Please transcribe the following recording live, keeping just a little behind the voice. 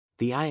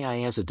The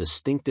ii has a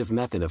distinctive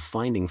method of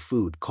finding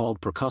food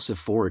called percussive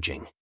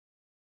foraging.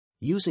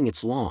 Using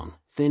its long,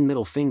 thin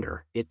middle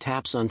finger, it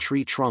taps on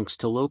tree trunks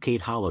to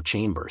locate hollow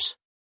chambers.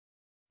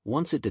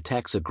 Once it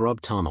detects a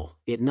grub tunnel,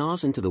 it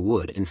gnaws into the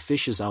wood and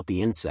fishes out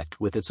the insect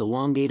with its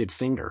elongated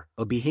finger,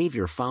 a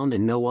behavior found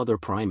in no other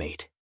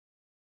primate.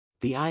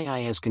 The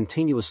ii has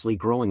continuously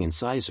growing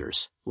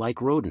incisors,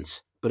 like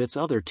rodents, but its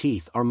other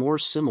teeth are more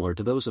similar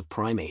to those of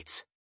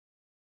primates.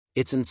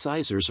 Its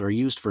incisors are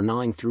used for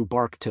gnawing through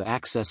bark to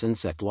access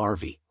insect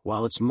larvae,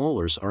 while its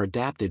molars are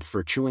adapted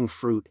for chewing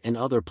fruit and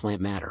other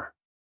plant matter.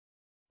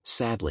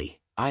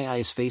 Sadly,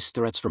 iis face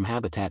threats from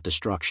habitat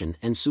destruction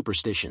and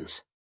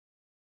superstitions.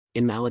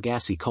 In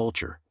Malagasy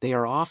culture, they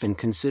are often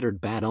considered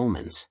bad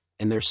omens,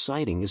 and their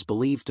sighting is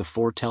believed to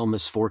foretell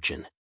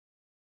misfortune.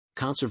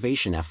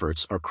 Conservation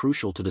efforts are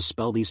crucial to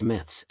dispel these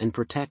myths and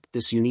protect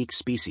this unique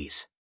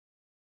species.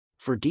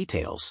 For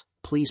details,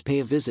 please pay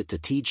a visit to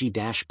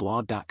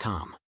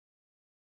tg-blog.com.